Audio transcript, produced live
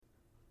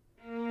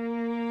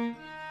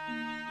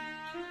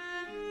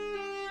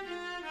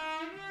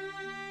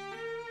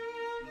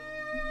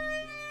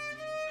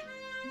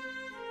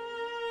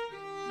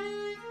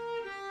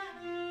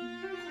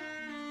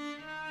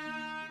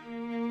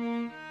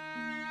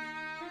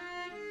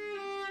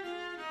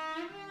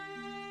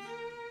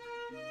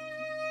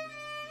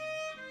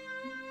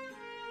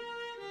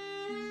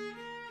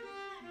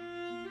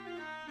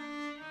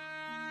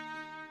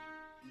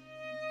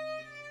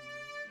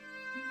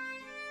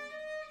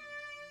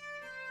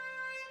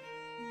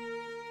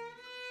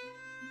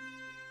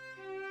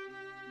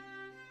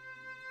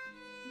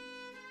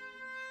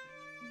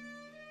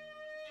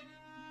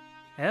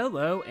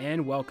Hello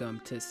and welcome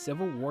to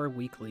Civil War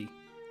Weekly,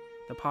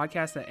 the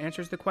podcast that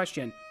answers the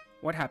question,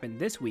 what happened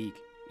this week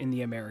in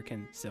the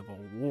American Civil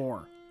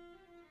War?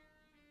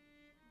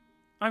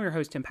 I'm your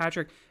host, Tim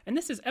Patrick, and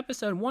this is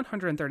episode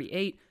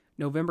 138,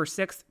 November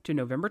 6th to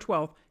November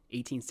 12th,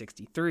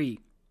 1863.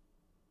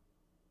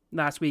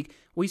 Last week,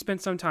 we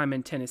spent some time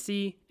in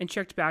Tennessee and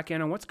checked back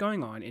in on what's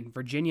going on in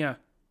Virginia.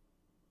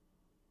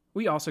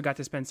 We also got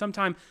to spend some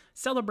time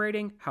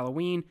celebrating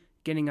Halloween,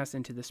 getting us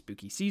into the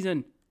spooky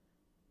season.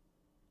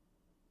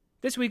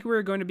 This week,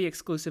 we're going to be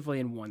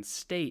exclusively in one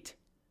state.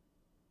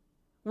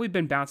 We've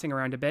been bouncing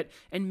around a bit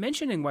and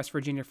mentioning West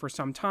Virginia for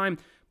some time,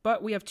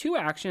 but we have two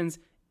actions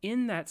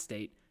in that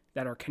state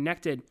that are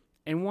connected,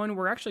 and one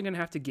we're actually going to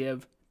have to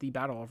give the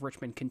Battle of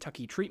Richmond,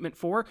 Kentucky treatment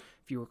for.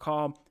 If you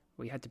recall,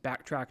 we had to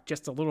backtrack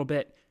just a little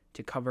bit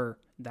to cover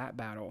that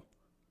battle.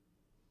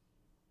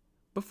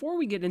 Before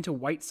we get into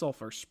White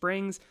Sulphur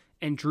Springs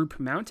and Droop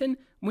Mountain,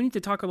 we need to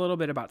talk a little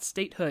bit about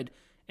statehood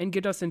and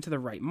get us into the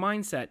right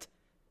mindset.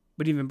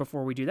 But even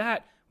before we do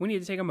that, we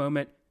need to take a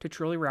moment to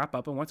truly wrap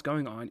up on what's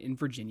going on in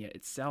Virginia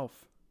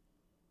itself.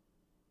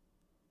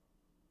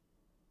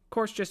 Of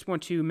course, just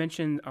want to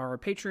mention our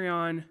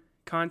Patreon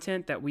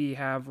content that we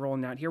have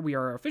rolling out here. We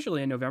are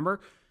officially in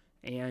November,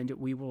 and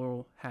we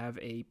will have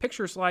a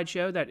picture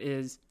slideshow that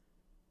is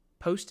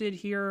posted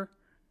here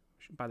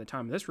by the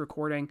time of this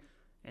recording,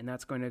 and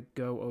that's going to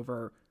go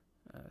over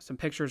some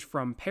pictures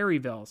from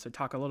Perryville. So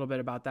talk a little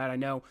bit about that. I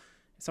know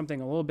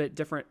something a little bit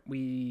different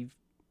we've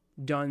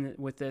done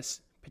with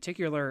this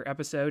particular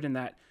episode in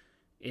that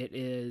it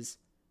is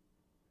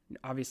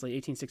obviously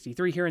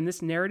 1863 here in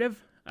this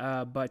narrative,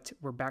 but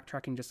we're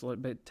backtracking just a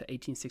little bit to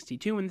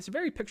 1862, and it's a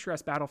very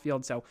picturesque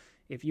battlefield. So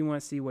if you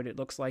want to see what it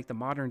looks like, the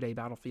modern day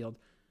battlefield,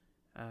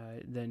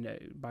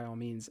 then by all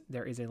means,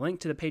 there is a link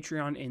to the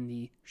Patreon in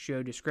the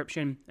show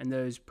description, and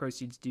those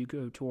proceeds do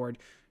go toward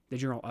the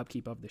general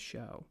upkeep of the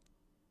show.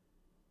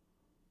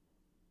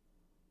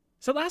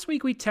 So last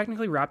week, we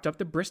technically wrapped up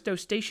the Bristow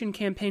Station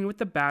campaign with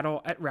the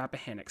battle at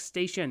Rappahannock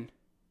Station.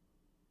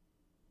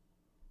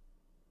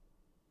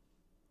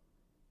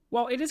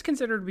 While it is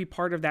considered to be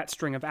part of that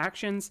string of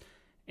actions,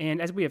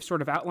 and as we have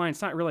sort of outlined,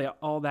 it's not really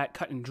all that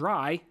cut and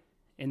dry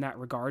in that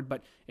regard,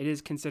 but it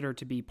is considered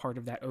to be part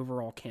of that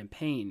overall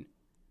campaign.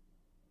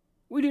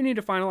 We do need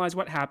to finalize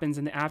what happens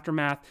in the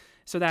aftermath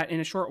so that in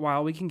a short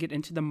while we can get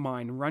into the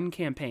Mine Run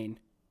campaign.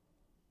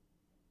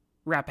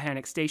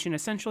 Rappahannock Station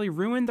essentially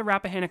ruined the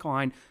Rappahannock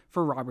line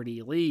for Robert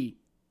E. Lee.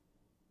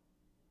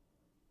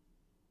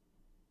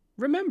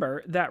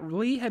 Remember that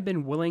Lee had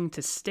been willing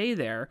to stay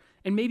there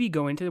and maybe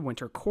go into the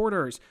winter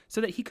quarters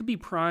so that he could be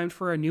primed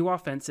for a new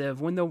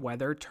offensive when the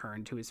weather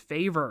turned to his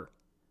favor.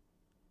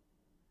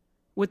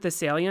 With the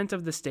salient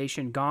of the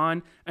station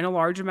gone and a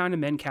large amount of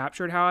men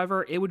captured,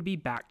 however, it would be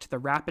back to the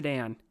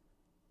Rapidan.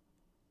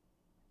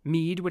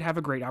 Meade would have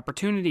a great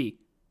opportunity.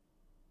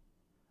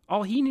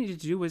 All he needed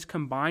to do was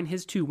combine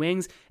his two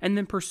wings and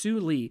then pursue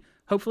Lee,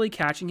 hopefully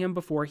catching him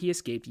before he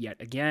escaped yet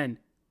again.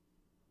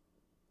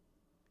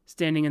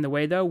 Standing in the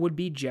way, though, would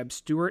be Jeb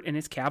Stuart and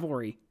his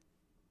cavalry.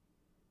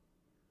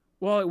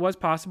 While it was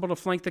possible to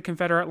flank the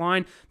Confederate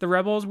line, the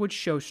rebels would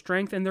show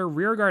strength in their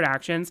rearguard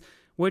actions,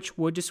 which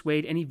would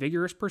dissuade any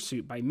vigorous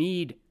pursuit by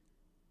Meade.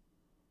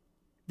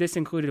 This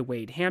included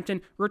Wade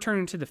Hampton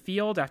returning to the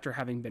field after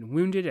having been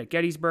wounded at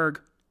Gettysburg,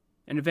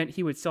 an event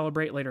he would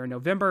celebrate later in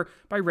November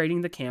by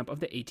raiding the camp of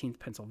the 18th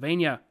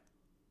Pennsylvania.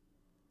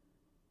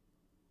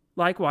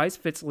 Likewise,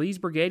 Fitz-Lee's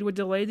brigade would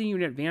delay the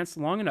unit advance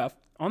long enough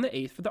on the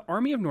 8th for the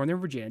Army of Northern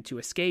Virginia to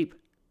escape.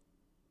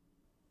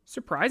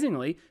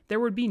 Surprisingly, there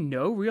would be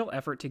no real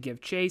effort to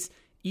give chase,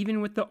 even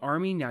with the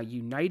army now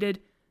united,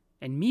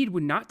 and Meade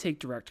would not take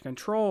direct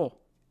control.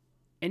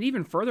 And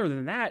even further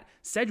than that,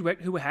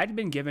 Sedgwick, who had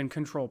been given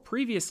control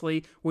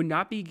previously, would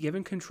not be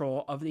given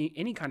control of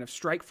any kind of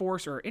strike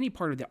force or any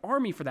part of the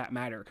army for that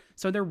matter.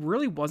 So there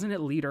really wasn't a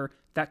leader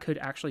that could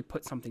actually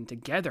put something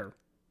together.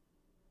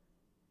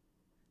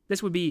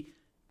 This would be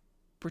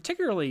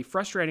particularly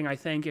frustrating, I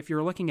think, if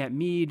you're looking at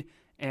Meade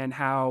and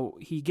how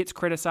he gets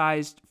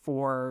criticized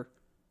for,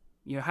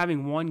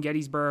 having won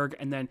Gettysburg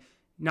and then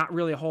not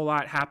really a whole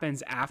lot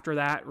happens after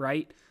that,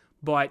 right?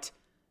 But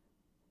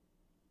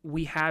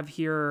we have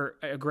here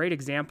a great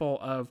example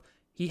of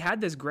he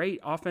had this great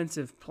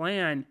offensive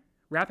plan.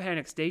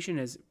 Rappahannock Station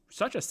is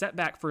such a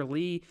setback for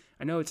Lee.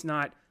 I know it's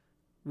not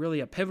really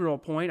a pivotal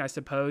point, I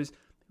suppose.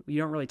 You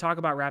don't really talk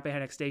about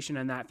Rappahannock Station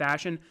in that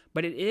fashion,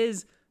 but it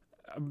is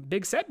a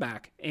big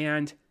setback.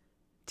 And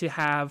to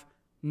have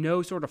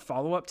no sort of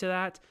follow-up to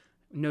that,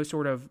 no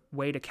sort of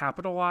way to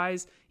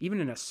capitalize,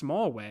 even in a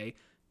small way,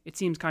 it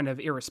seems kind of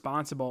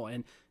irresponsible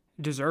and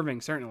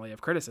deserving, certainly,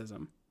 of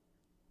criticism.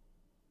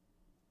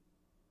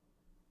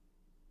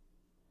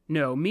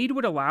 No, Meade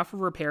would allow for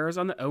repairs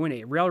on the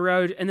O&A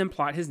Railroad and then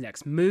plot his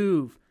next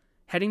move,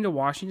 heading to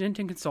Washington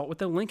to consult with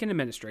the Lincoln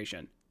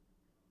administration.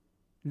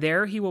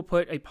 There, he will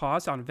put a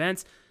pause on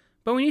events,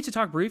 but we need to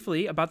talk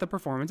briefly about the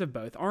performance of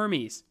both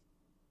armies.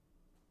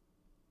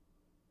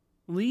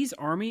 Lee's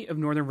Army of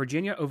Northern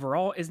Virginia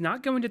overall is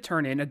not going to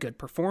turn in a good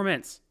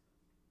performance.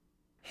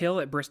 Hill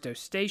at Bristow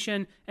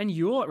Station and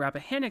Ewell at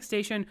Rappahannock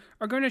Station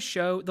are going to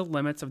show the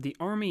limits of the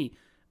Army,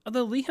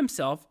 although Lee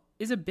himself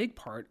is a big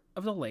part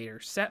of the later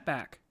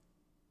setback.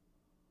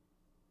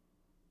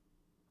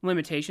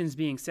 Limitations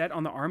being set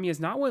on the Army is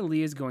not what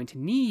Lee is going to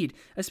need,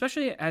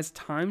 especially as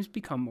times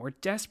become more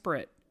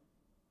desperate.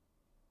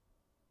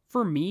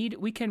 For Meade,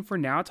 we can for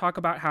now talk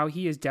about how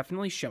he is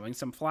definitely showing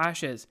some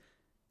flashes.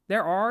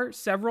 There are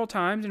several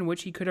times in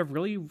which he could have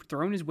really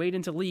thrown his weight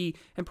into Lee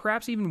and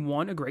perhaps even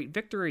won a great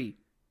victory.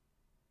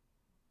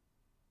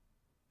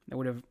 There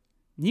would have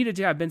needed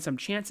to have been some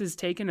chances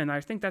taken, and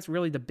I think that's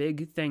really the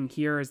big thing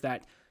here is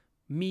that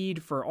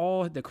Meade, for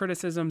all the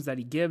criticisms that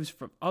he gives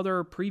from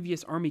other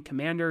previous Army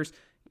commanders,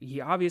 he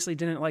obviously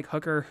didn't like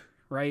Hooker,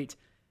 right?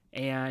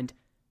 And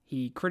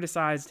he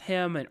criticized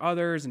him and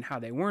others and how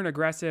they weren't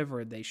aggressive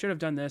or they should have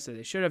done this or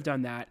they should have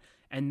done that.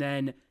 And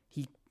then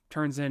he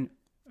turns in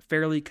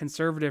fairly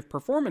conservative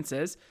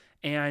performances.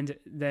 And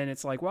then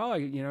it's like, well,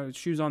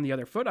 shoes on the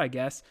other foot, I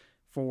guess,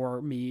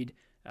 for Meade.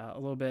 A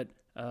little bit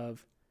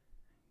of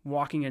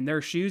walking in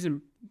their shoes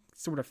and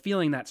sort of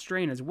feeling that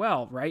strain as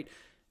well, right?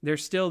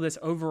 There's still this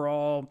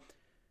overall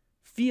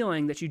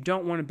feeling that you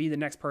don't want to be the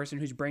next person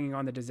who's bringing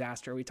on the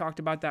disaster. We talked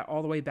about that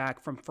all the way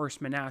back from First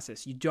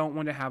Manassas. You don't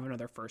want to have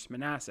another First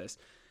Manassas.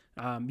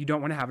 You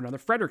don't want to have another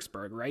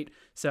Fredericksburg, right?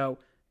 So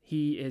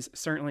he is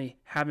certainly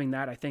having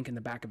that, I think, in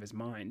the back of his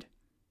mind.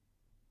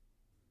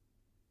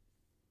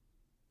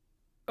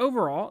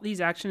 Overall,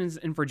 these actions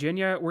in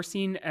Virginia were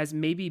seen as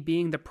maybe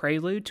being the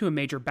prelude to a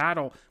major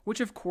battle, which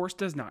of course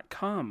does not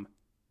come.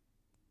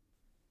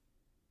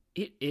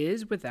 It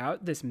is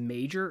without this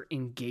major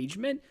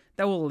engagement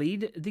that will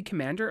lead the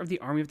commander of the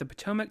Army of the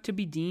Potomac to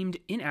be deemed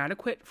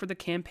inadequate for the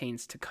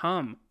campaigns to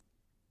come.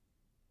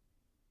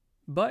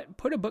 But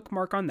put a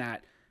bookmark on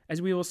that,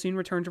 as we will soon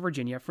return to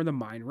Virginia for the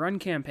Mine Run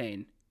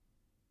campaign.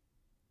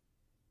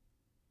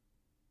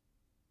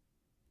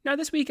 Now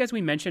this week, as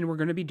we mentioned, we're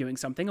going to be doing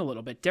something a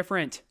little bit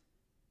different.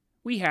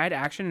 We had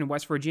action in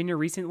West Virginia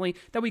recently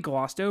that we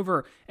glossed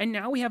over, and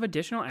now we have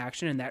additional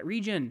action in that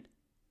region.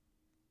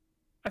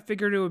 I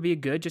figured it would be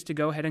good just to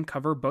go ahead and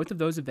cover both of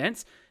those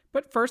events,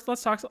 but first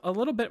let's talk a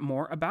little bit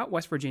more about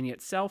West Virginia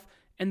itself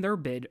and their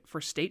bid for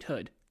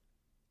statehood.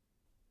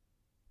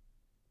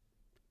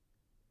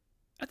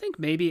 I think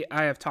maybe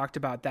I have talked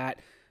about that,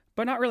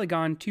 but not really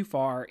gone too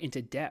far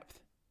into depth.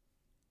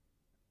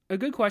 A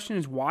good question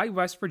is why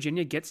West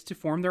Virginia gets to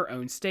form their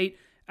own state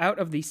out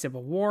of the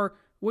Civil War,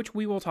 which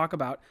we will talk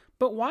about,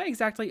 but why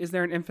exactly is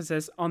there an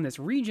emphasis on this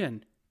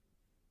region?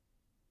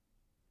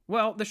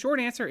 Well, the short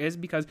answer is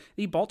because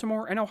the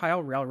Baltimore and Ohio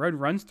Railroad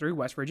runs through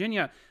West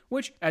Virginia,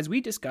 which, as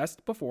we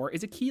discussed before,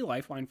 is a key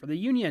lifeline for the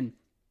Union.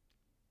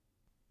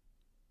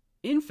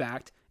 In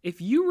fact, if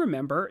you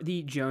remember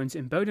the Jones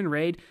and Bowdoin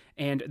raid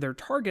and their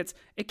targets,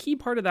 a key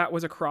part of that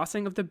was a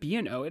crossing of the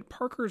B&O at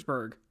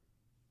Parkersburg.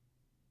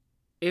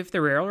 If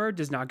the railroad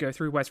does not go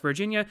through West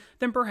Virginia,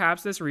 then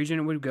perhaps this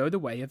region would go the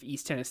way of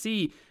East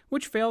Tennessee,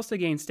 which fails to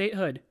gain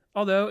statehood,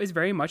 although is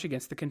very much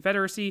against the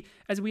Confederacy,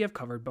 as we have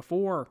covered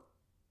before.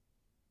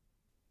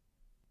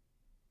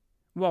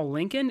 While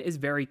Lincoln is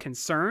very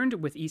concerned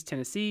with East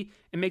Tennessee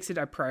and makes it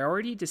a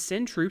priority to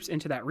send troops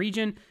into that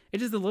region,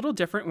 it is a little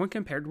different when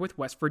compared with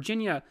West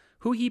Virginia,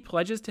 who he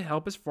pledges to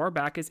help as far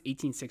back as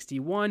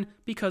 1861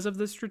 because of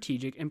the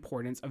strategic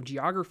importance of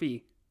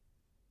geography.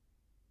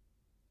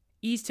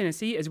 East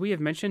Tennessee, as we have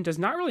mentioned, does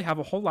not really have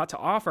a whole lot to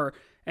offer,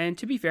 and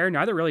to be fair,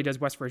 neither really does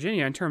West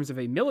Virginia in terms of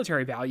a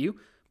military value,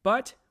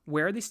 but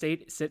where the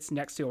state sits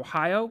next to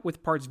Ohio,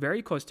 with parts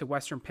very close to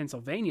western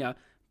Pennsylvania,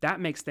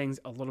 that makes things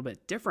a little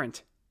bit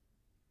different.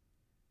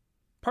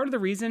 Part of the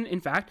reason,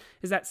 in fact,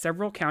 is that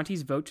several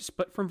counties vote to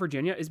split from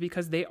Virginia is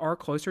because they are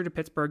closer to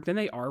Pittsburgh than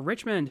they are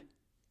Richmond.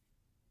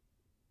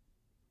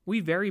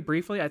 We very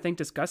briefly, I think,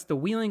 discussed the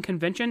Wheeling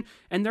Convention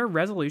and their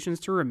resolutions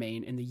to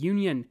remain in the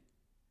Union.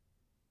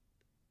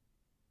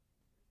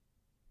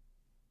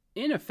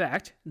 In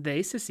effect,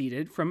 they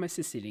seceded from a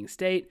seceding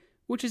state,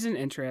 which is an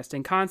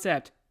interesting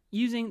concept,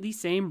 using the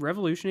same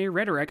revolutionary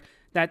rhetoric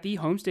that the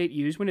home state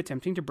used when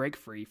attempting to break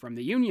free from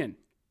the Union.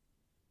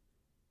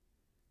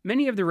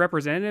 Many of the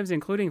representatives,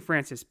 including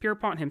Francis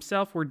Pierpont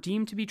himself, were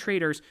deemed to be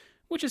traitors,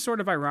 which is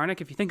sort of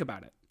ironic if you think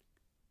about it.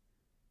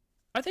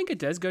 I think it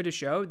does go to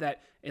show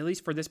that, at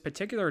least for this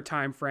particular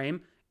time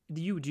frame,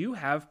 you do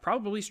have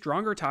probably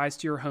stronger ties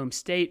to your home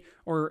state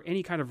or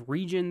any kind of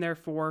region,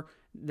 therefore,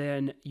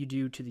 than you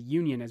do to the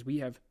Union, as we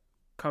have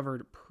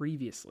covered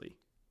previously.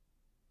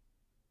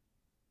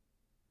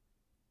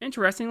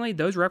 Interestingly,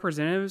 those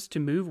representatives to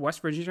move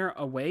West Virginia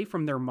away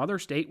from their mother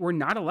state were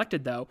not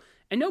elected, though,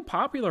 and no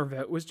popular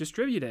vote was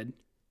distributed.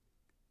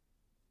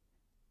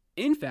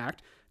 In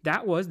fact,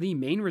 that was the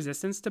main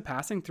resistance to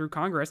passing through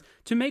Congress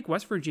to make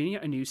West Virginia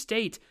a new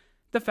state,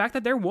 the fact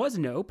that there was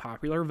no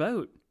popular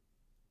vote.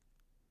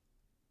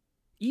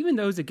 Even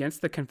those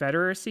against the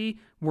Confederacy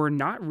were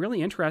not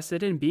really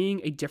interested in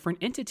being a different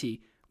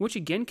entity, which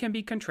again can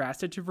be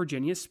contrasted to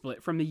Virginia's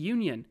split from the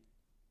Union.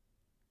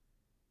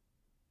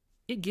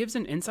 It gives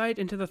an insight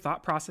into the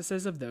thought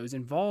processes of those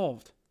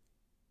involved.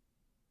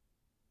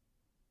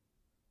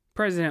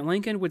 President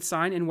Lincoln would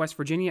sign in West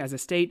Virginia as a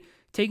state,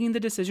 taking the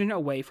decision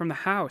away from the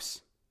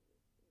House.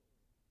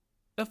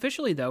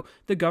 Officially, though,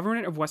 the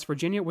government of West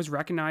Virginia was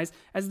recognized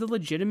as the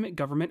legitimate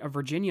government of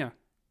Virginia.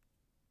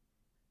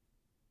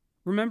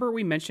 Remember,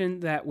 we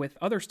mentioned that with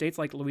other states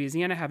like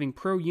Louisiana having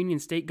pro-union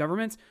state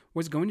governments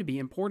was going to be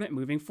important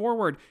moving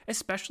forward,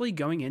 especially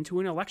going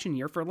into an election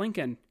year for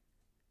Lincoln.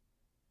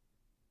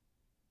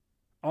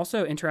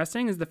 Also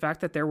interesting is the fact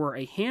that there were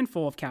a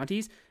handful of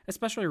counties,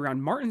 especially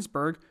around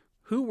Martinsburg,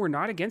 who were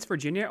not against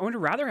Virginia and would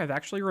rather have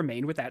actually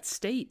remained with that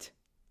state.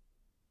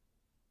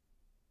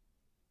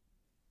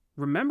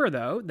 Remember,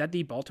 though, that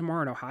the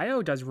Baltimore and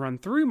Ohio does run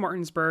through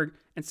Martinsburg,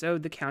 and so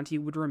the county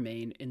would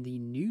remain in the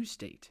new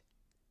state.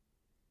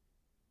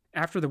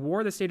 After the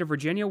war, the state of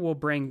Virginia will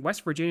bring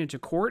West Virginia to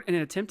court in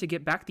an attempt to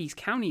get back these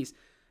counties.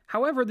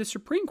 However, the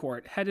Supreme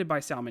Court, headed by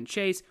Salmon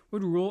Chase,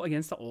 would rule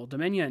against the Old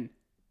Dominion.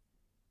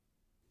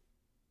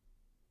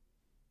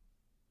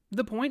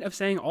 The point of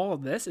saying all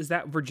of this is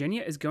that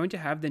Virginia is going to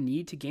have the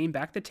need to gain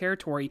back the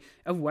territory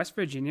of West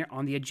Virginia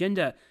on the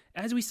agenda,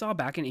 as we saw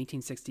back in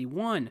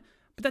 1861,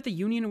 but that the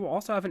Union will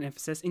also have an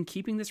emphasis in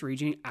keeping this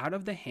region out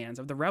of the hands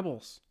of the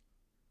rebels.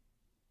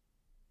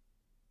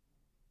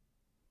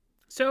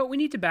 So we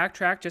need to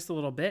backtrack just a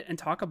little bit and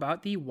talk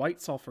about the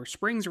White Sulphur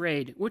Springs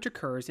raid, which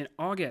occurs in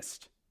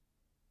August.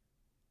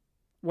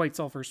 White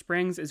Sulphur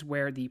Springs is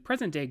where the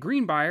present-day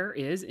Greenbrier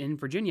is in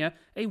Virginia,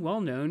 a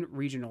well-known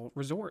regional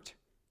resort.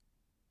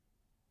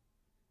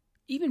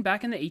 Even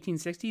back in the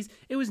 1860s,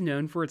 it was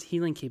known for its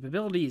healing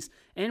capabilities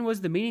and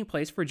was the meeting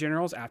place for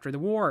generals after the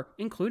war,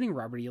 including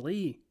Robert E.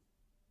 Lee.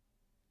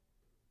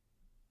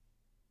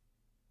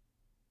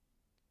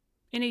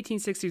 In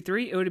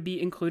 1863, it would be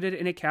included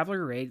in a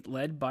cavalry raid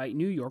led by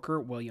New Yorker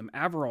William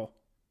Averill.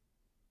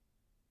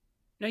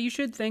 Now, you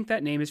should think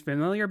that name is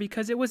familiar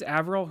because it was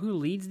Averill who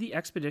leads the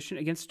expedition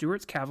against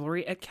Stuart's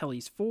cavalry at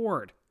Kelly's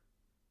Ford.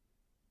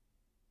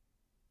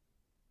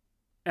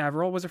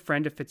 Averill was a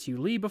friend of Fitzhugh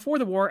Lee before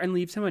the war and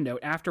leaves him a note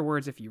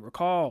afterwards, if you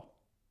recall.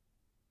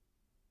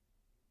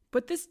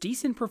 But this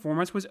decent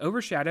performance was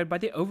overshadowed by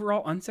the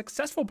overall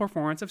unsuccessful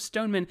performance of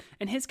Stoneman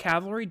and his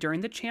cavalry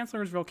during the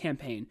Chancellorsville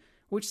campaign,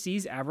 which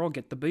sees Averill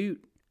get the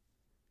boot.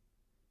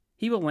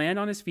 He will land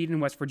on his feet in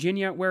West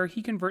Virginia, where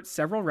he converts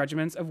several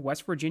regiments of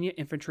West Virginia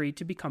infantry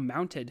to become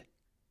mounted.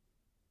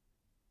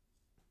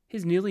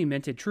 His newly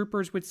minted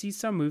troopers would see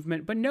some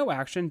movement but no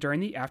action during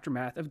the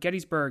aftermath of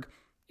Gettysburg.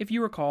 If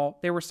you recall,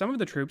 there were some of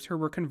the troops who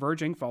were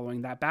converging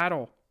following that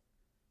battle.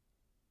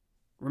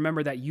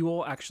 Remember that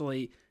Ewell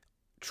actually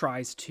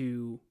tries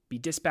to be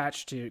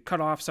dispatched to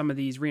cut off some of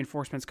these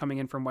reinforcements coming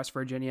in from West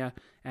Virginia,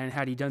 and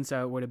had he done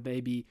so, it would have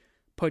maybe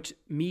put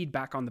Meade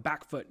back on the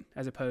back foot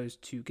as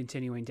opposed to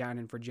continuing down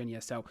in Virginia.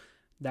 So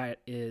that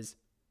is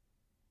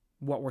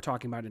what we're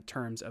talking about in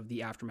terms of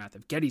the aftermath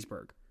of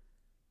Gettysburg.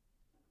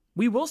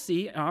 We will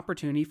see an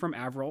opportunity from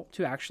Averill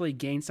to actually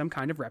gain some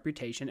kind of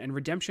reputation and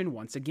redemption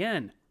once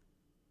again.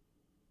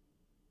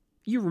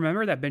 You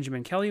remember that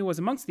Benjamin Kelly was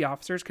amongst the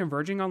officers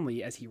converging on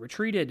Lee as he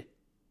retreated.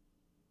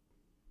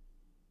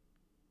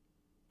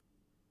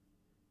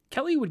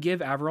 Kelly would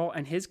give Averill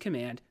and his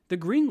command the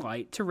green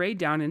light to raid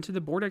down into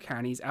the border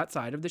counties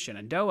outside of the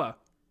Shenandoah.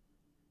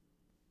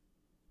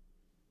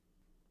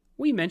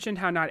 We mentioned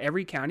how not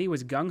every county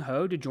was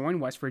gung-ho to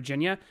join West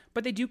Virginia,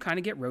 but they do kind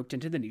of get roped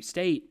into the new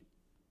state.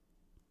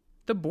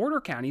 The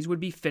border counties would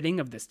be fitting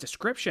of this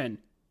description,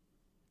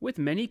 with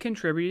many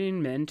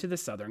contributing men to the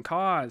Southern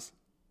cause.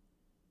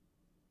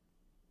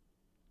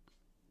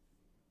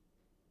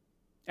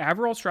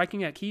 Averill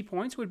striking at key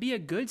points would be a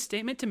good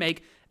statement to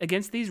make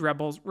against these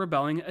rebels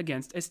rebelling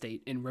against a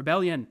state in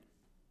rebellion.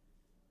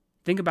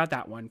 Think about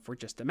that one for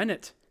just a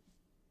minute.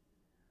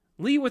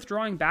 Lee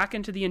withdrawing back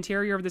into the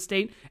interior of the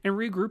state and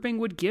regrouping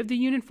would give the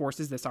Union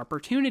forces this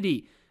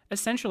opportunity,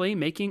 essentially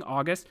making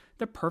August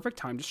the perfect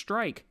time to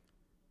strike.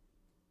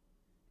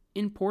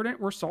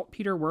 Important were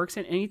saltpeter works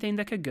and anything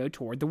that could go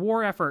toward the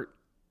war effort.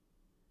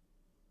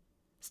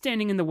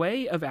 Standing in the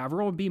way of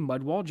Averill would be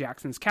Mudwall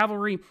Jackson's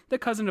cavalry, the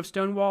cousin of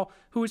Stonewall,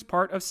 who was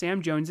part of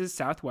Sam Jones's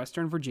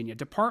Southwestern Virginia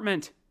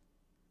Department.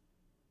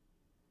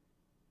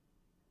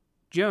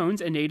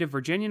 Jones, a native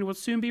Virginian, will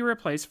soon be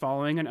replaced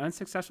following an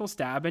unsuccessful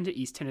stab into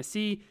East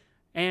Tennessee,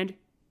 and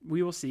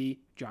we will see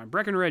John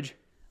Breckinridge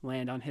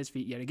land on his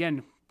feet yet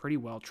again, pretty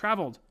well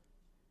traveled.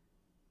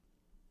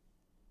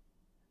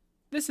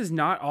 This is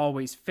not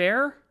always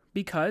fair,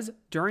 because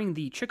during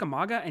the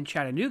Chickamauga and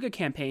Chattanooga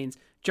campaigns,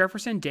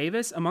 Jefferson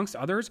Davis, amongst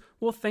others,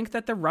 will think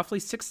that the roughly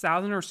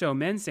 6,000 or so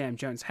men Sam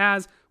Jones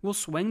has will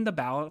swing the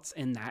ballots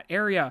in that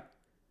area.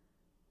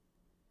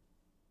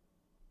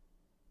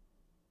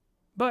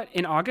 But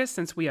in August,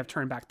 since we have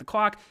turned back the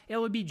clock, it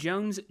would be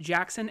Jones,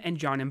 Jackson, and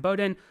John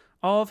Imboden,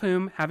 all of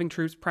whom having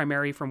troops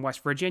primarily from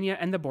West Virginia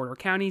and the border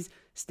counties,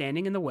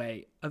 standing in the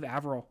way of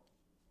Averill.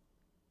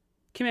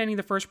 Commanding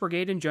the 1st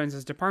Brigade in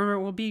Jones's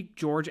department will be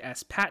George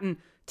S. Patton,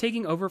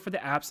 taking over for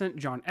the absent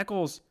John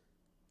Eccles.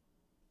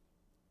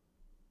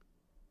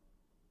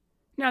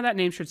 Now that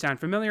name should sound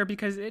familiar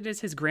because it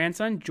is his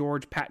grandson,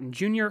 George Patton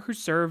Jr., who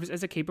serves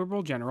as a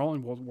capable general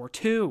in World War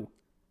II.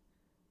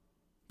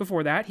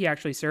 Before that, he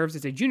actually serves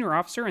as a junior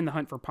officer in the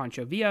hunt for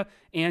Pancho Villa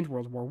and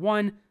World War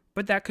I,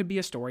 but that could be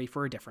a story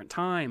for a different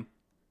time.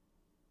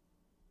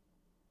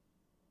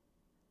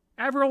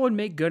 Averill would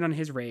make good on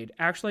his raid,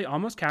 actually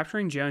almost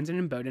capturing Jones and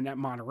Imboden at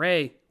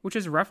Monterey, which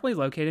is roughly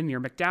located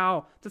near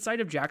McDowell, the site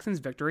of Jackson's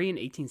victory in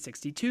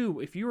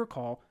 1862, if you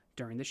recall,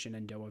 during the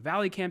Shenandoah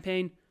Valley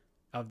campaign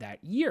of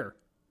that year.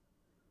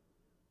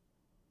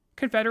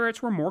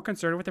 Confederates were more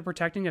concerned with the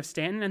protecting of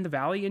Stanton and the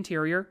valley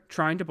interior,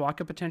 trying to block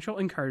a potential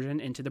incursion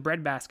into the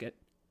breadbasket.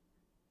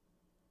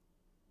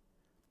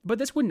 But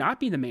this would not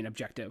be the main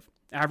objective.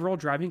 Averill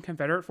driving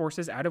Confederate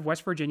forces out of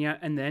West Virginia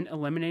and then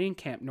eliminating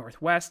Camp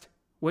Northwest,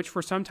 which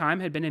for some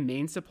time had been a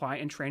main supply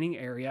and training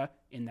area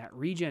in that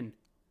region.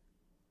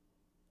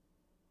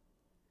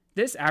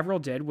 This Averill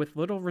did with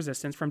little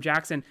resistance from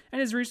Jackson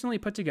and his recently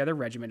put together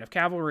regiment of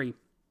cavalry.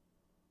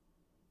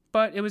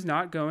 But it was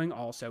not going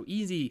all so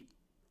easy.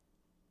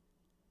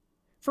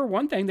 For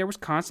one thing, there was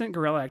constant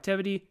guerrilla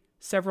activity.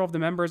 Several of the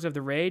members of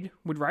the raid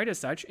would write as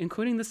such,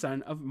 including the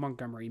son of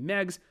Montgomery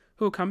Meigs,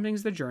 who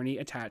accompanies the journey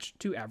attached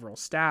to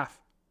Averill's staff.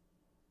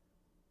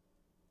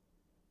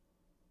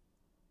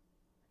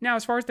 Now,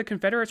 as far as the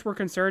Confederates were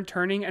concerned,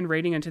 turning and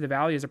raiding into the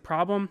valley is a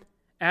problem,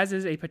 as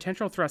is a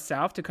potential thrust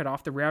south to cut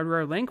off the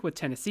railroad link with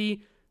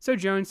Tennessee, so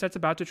Jones sets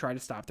about to try to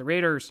stop the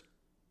raiders.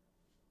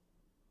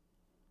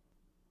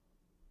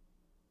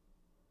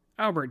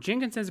 Albert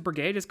Jenkinson's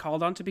brigade is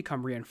called on to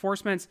become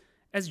reinforcements,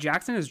 as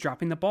Jackson is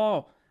dropping the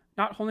ball,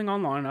 not holding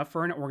on long enough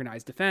for an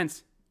organized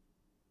defense.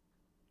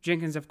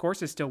 Jenkins, of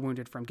course, is still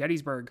wounded from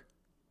Gettysburg.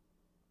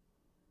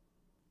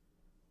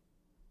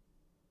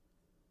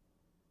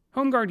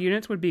 Home Guard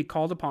units would be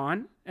called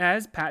upon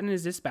as Patton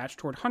is dispatched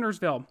toward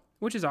Huntersville,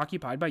 which is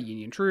occupied by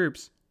Union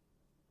troops.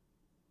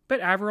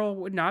 But Averill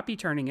would not be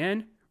turning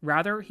in,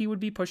 rather he would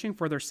be pushing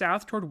further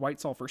south toward White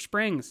Sulphur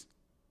Springs.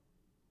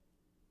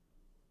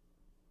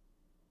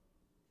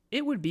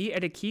 It would be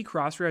at a key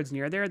crossroads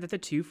near there that the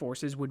two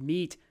forces would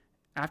meet,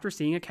 after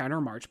seeing a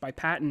countermarch by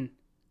Patton.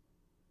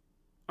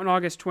 On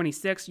August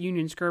 26,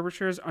 Union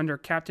skirmishers under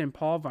Captain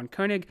Paul von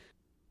Koenig,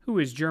 who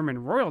is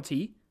German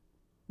royalty,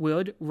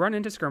 would run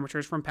into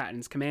skirmishers from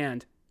Patton's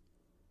command.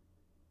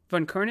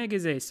 Von Koenig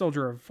is a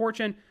soldier of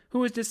fortune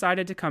who has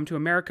decided to come to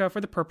America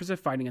for the purpose of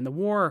fighting in the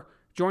war,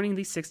 joining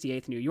the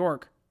 68th New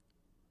York.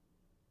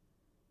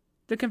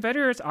 The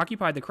Confederates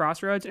occupied the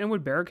crossroads and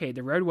would barricade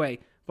the roadway,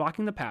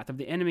 blocking the path of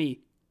the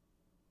enemy.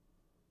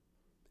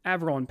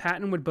 Averill and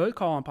Patton would both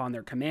call upon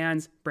their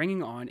commands,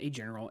 bringing on a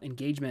general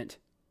engagement.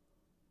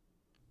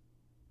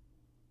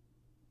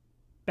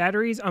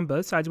 Batteries on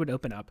both sides would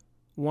open up.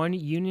 One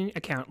Union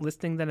account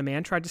listing that a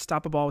man tried to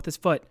stop a ball with his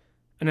foot,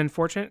 an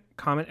unfortunate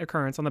common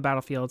occurrence on the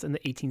battlefields in the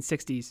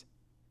 1860s.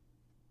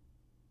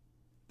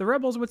 The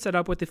rebels would set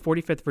up with the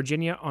 45th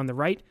Virginia on the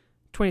right,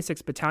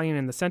 26th Battalion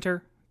in the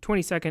center,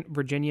 22nd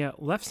Virginia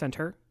left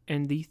center,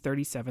 and the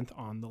 37th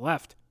on the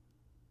left.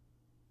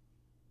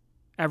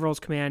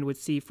 Averill's command would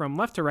see from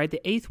left to right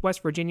the 8th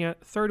West Virginia,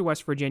 3rd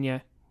West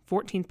Virginia,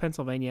 14th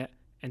Pennsylvania,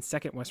 and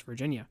 2nd West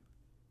Virginia.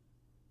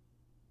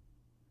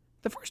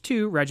 The first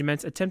two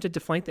regiments attempted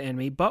to flank the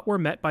enemy, but were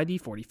met by the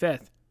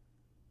 45th.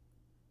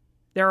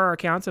 There are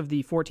accounts of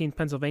the 14th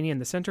Pennsylvania in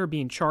the center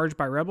being charged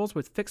by rebels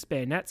with fixed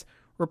bayonets,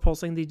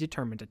 repulsing the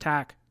determined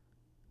attack.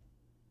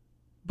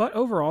 But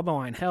overall, the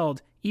line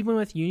held, even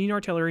with Union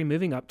artillery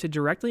moving up to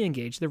directly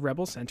engage the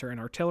rebel center and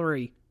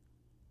artillery.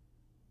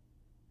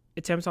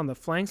 Attempts on the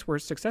flanks were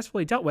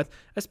successfully dealt with,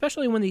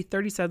 especially when the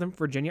 37th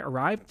Virginia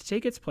arrived to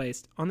take its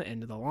place on the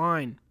end of the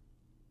line.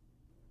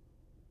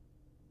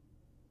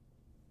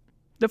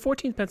 The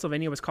 14th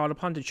Pennsylvania was called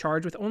upon to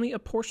charge with only a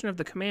portion of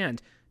the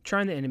command,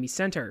 trying the enemy's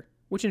center,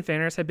 which in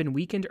fairness had been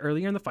weakened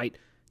earlier in the fight,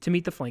 to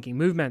meet the flanking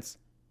movements.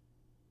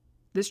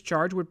 This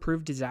charge would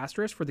prove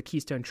disastrous for the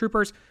Keystone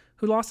Troopers,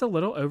 who lost a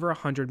little over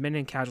 100 men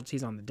in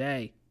casualties on the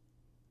day.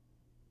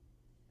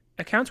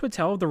 Accounts would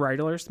tell of the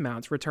riderless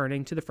mounts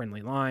returning to the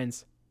friendly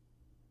lines.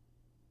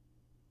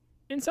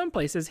 In some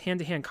places,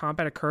 hand-to-hand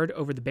combat occurred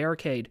over the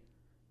barricade,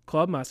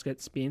 club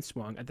muskets being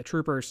swung at the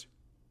troopers.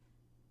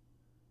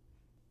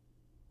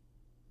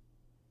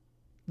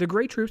 The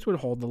Gray troops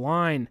would hold the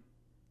line,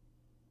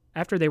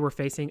 after they were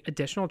facing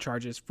additional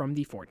charges from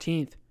the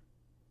 14th.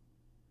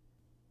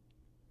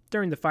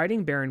 During the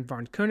fighting, Baron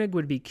von Koenig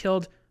would be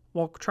killed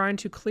while trying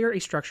to clear a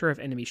structure of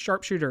enemy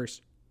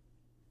sharpshooters.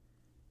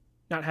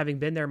 Not having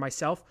been there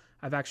myself,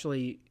 I've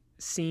actually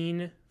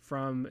seen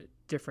from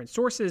different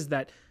sources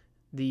that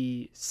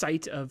the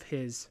site of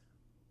his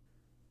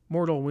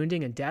mortal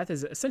wounding and death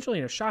is essentially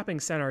in a shopping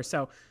center,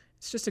 so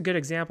it's just a good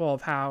example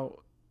of how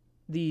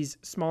these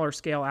smaller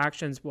scale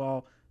actions,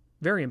 while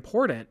very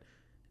important,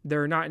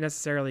 they're not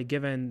necessarily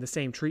given the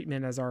same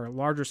treatment as our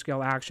larger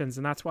scale actions,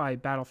 and that's why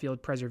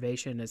battlefield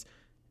preservation is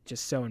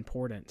just so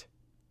important.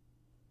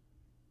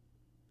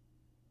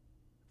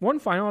 One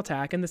final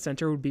attack in the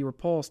center would be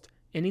repulsed,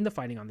 ending the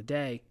fighting on the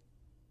day.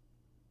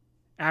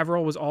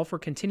 Averill was all for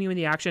continuing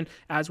the action,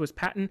 as was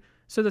Patton,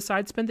 so the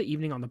sides spent the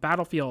evening on the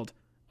battlefield,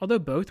 although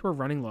both were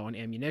running low on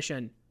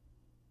ammunition.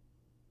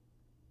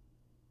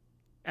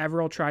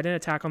 Averill tried an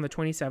attack on the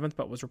 27th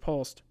but was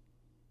repulsed.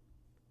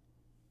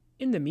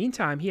 In the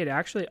meantime, he had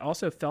actually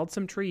also felled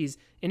some trees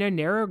in a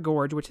narrow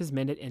gorge which his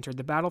men had entered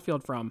the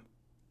battlefield from.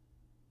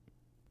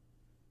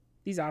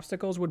 These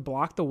obstacles would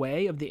block the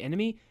way of the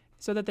enemy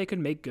so that they could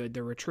make good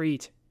their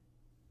retreat.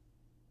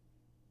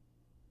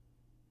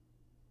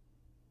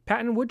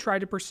 Patton would try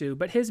to pursue,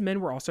 but his men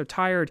were also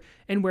tired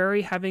and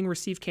wary, having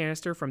received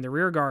canister from the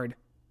rear guard.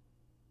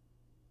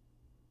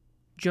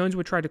 Jones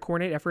would try to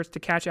coordinate efforts to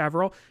catch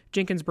Averill,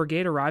 Jenkins'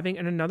 brigade arriving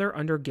and another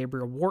under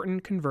Gabriel Wharton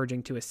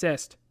converging to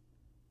assist.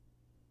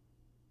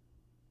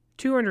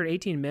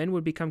 218 men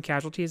would become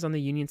casualties on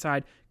the Union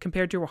side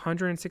compared to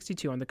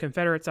 162 on the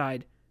Confederate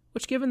side,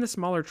 which, given the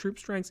smaller troop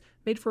strengths,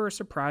 made for a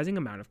surprising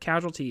amount of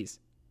casualties.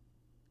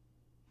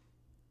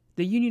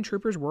 The Union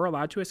troopers were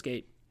allowed to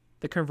escape,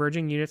 the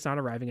converging units not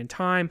arriving in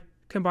time,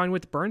 combined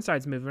with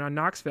Burnside's movement on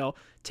Knoxville,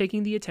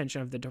 taking the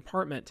attention of the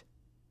department.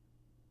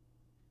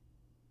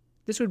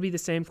 This would be the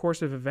same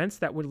course of events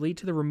that would lead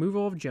to the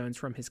removal of Jones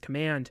from his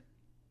command.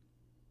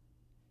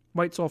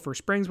 White Sulphur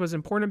Springs was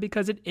important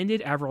because it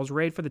ended Averill's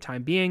raid for the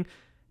time being.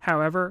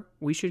 However,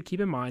 we should keep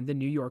in mind the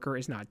New Yorker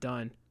is not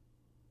done.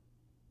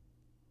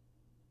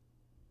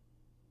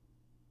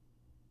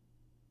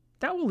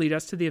 That will lead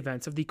us to the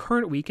events of the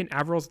current week and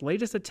Averill's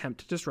latest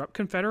attempt to disrupt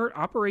Confederate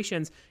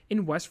operations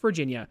in West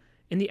Virginia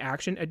in the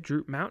action at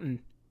Droop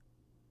Mountain.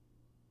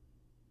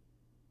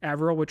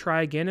 Averill would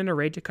try again in a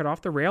raid to cut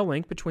off the rail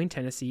link between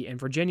Tennessee and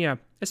Virginia,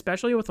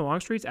 especially with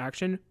Longstreet's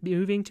action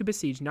moving to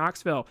besiege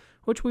Knoxville,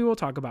 which we will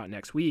talk about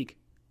next week.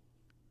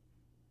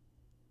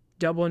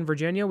 Dublin,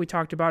 Virginia, we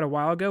talked about a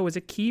while ago, was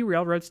a key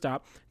railroad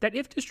stop that,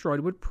 if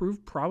destroyed, would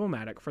prove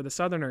problematic for the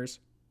Southerners.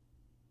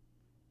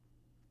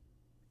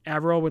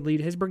 Averill would lead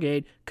his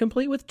brigade,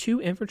 complete with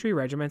 2 infantry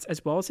regiments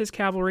as well as his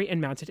cavalry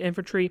and mounted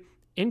infantry,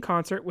 in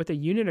concert with a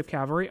unit of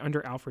cavalry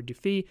under Alfred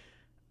Dufee,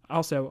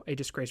 also a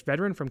disgraced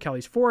veteran from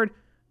Kelly's Ford,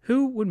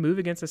 who would move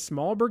against a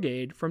small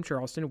brigade from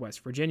Charleston,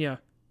 West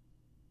Virginia.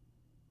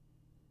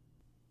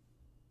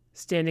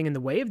 Standing in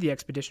the way of the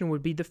expedition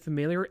would be the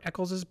familiar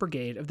Eccles'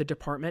 brigade of the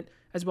department,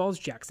 as well as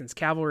Jackson's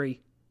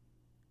cavalry.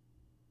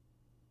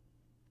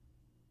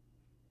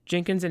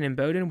 Jenkins and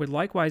Imboden would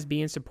likewise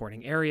be in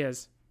supporting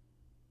areas.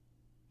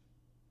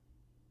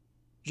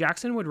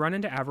 Jackson would run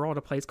into Averill at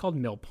a place called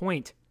Mill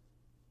Point.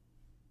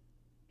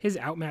 His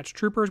outmatched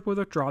troopers would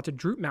withdraw to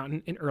Droop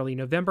Mountain in early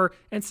November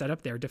and set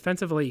up there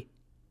defensively.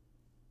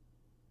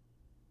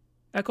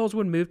 Eccles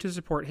would move to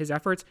support his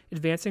efforts,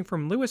 advancing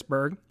from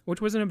Lewisburg, which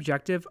was an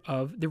objective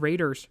of the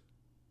raiders.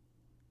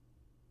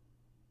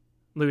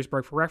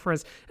 Lewisburg, for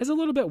reference, is a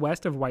little bit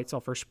west of White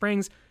Sulphur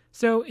Springs,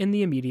 so in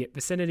the immediate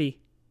vicinity.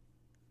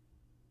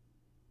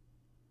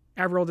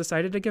 Averill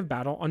decided to give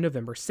battle on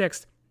November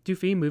 6th,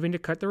 Dufee moving to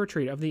cut the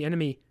retreat of the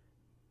enemy.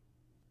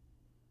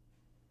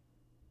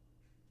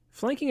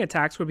 Flanking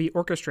attacks would be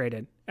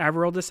orchestrated,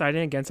 Averill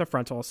deciding against a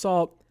frontal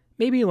assault,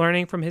 maybe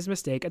learning from his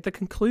mistake at the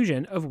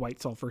conclusion of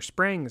White Sulphur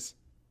Springs.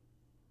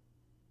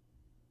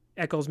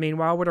 Eccles,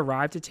 meanwhile, would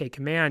arrive to take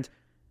command,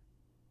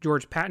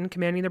 George Patton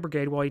commanding the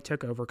brigade while he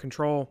took over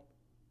control.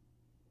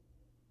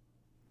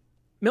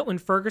 Milton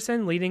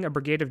Ferguson, leading a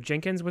brigade of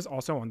Jenkins, was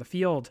also on the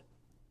field.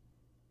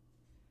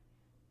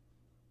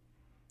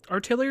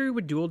 Artillery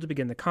would duel to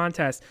begin the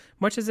contest,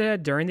 much as it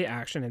had during the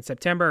action in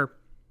September.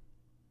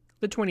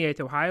 The 28th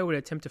Ohio would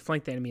attempt to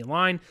flank the enemy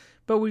line,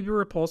 but would be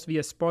repulsed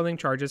via spoiling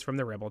charges from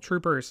the rebel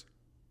troopers.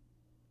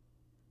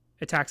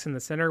 Attacks in the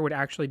center would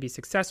actually be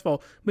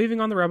successful, moving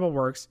on the rebel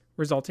works,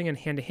 resulting in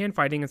hand-to-hand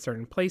fighting in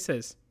certain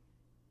places.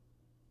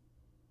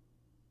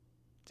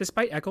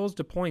 Despite Eccles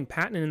deploying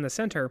Patton in the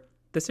center,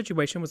 the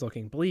situation was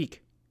looking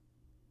bleak.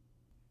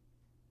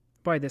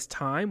 By this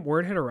time,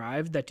 word had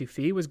arrived that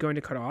Dufee was going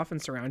to cut off and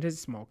surround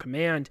his small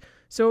command,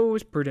 so it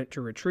was prudent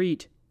to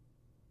retreat.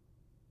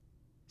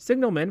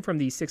 Signalmen from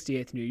the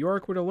 68th New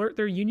York would alert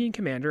their Union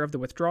commander of the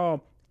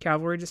withdrawal,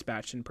 cavalry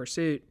dispatched in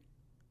pursuit.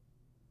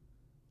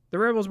 The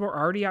rebels were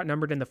already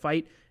outnumbered in the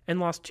fight and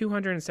lost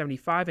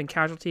 275 in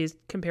casualties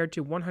compared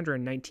to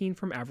 119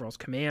 from Averill's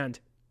command.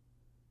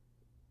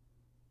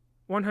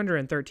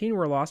 113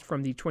 were lost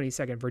from the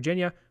 22nd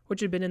Virginia,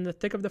 which had been in the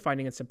thick of the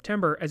fighting in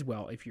September as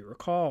well, if you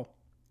recall.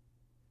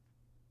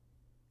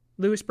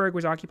 Lewisburg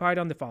was occupied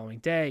on the following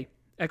day,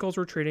 Eccles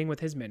retreating with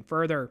his men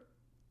further.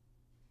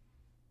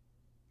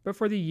 But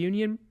for the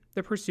Union,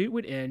 the pursuit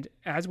would end,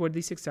 as would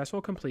the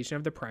successful completion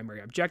of the primary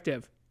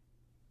objective.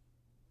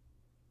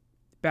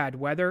 Bad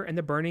weather and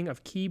the burning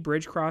of key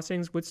bridge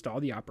crossings would stall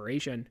the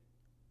operation.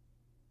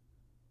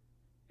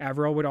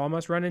 Averill would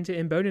almost run into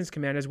Imboden's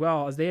command as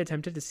well, as they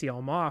attempted to seal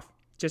him off,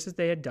 just as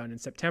they had done in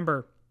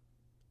September.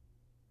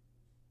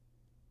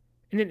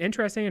 In an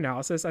interesting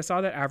analysis, I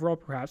saw that Averill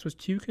perhaps was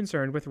too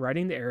concerned with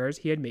righting the errors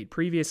he had made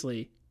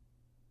previously.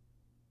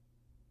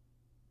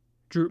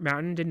 Droop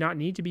Mountain did not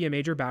need to be a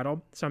major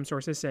battle, some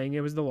sources saying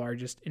it was the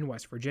largest in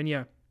West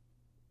Virginia.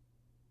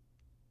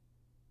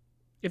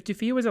 If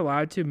Dufee was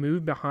allowed to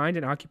move behind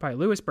and occupy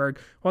Lewisburg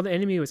while the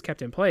enemy was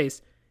kept in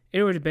place,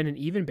 it would have been an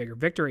even bigger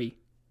victory.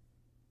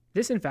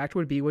 This, in fact,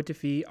 would be what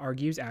Dufee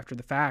argues after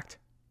the fact.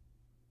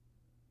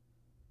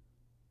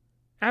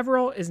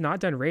 Averill is not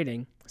done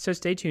raiding, so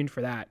stay tuned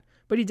for that,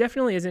 but he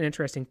definitely is an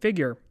interesting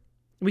figure.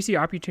 We see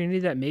opportunity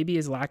that maybe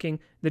is lacking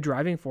the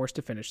driving force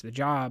to finish the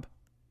job.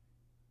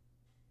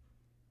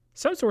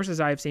 Some sources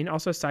I have seen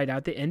also cite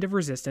out the end of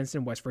resistance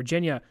in West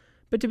Virginia,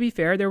 but to be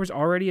fair, there was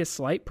already a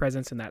slight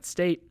presence in that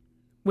state,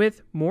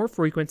 with more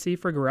frequency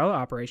for guerrilla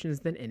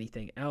operations than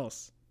anything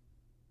else.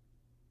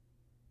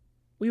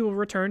 We will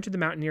return to the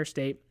Mountaineer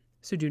State,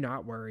 so do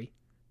not worry.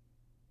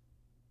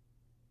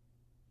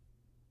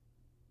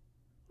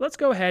 Let's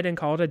go ahead and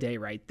call it a day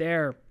right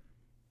there.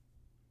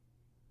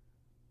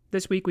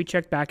 This week we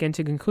checked back in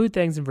to conclude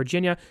things in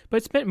Virginia,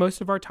 but spent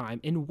most of our time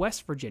in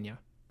West Virginia.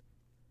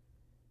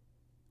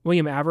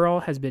 William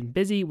Averill has been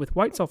busy with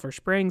White Sulphur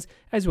Springs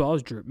as well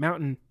as Droop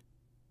Mountain.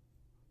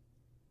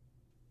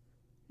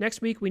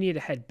 Next week we need to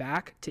head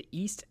back to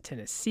East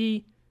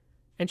Tennessee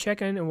and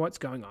check in on what's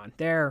going on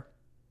there.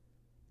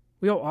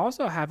 We'll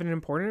also have an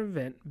important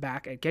event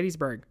back at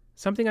Gettysburg,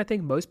 something I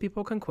think most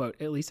people can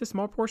quote at least a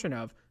small portion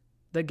of,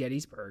 the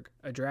Gettysburg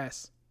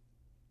Address.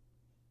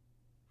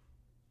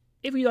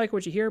 If you like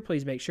what you hear,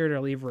 please make sure to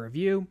leave a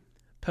review.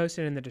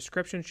 Posted in the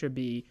description should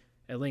be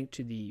a link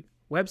to the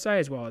website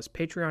as well as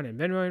Patreon and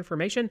Venmo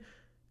information.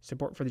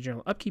 Support for the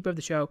general upkeep of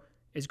the show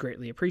is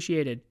greatly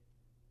appreciated.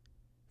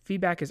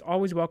 Feedback is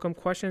always welcome.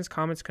 Questions,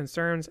 comments,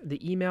 concerns.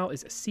 The email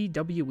is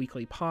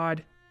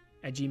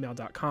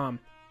cwweeklypod@gmail.com.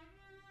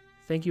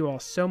 Thank you all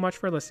so much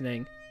for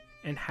listening,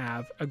 and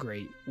have a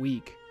great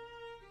week.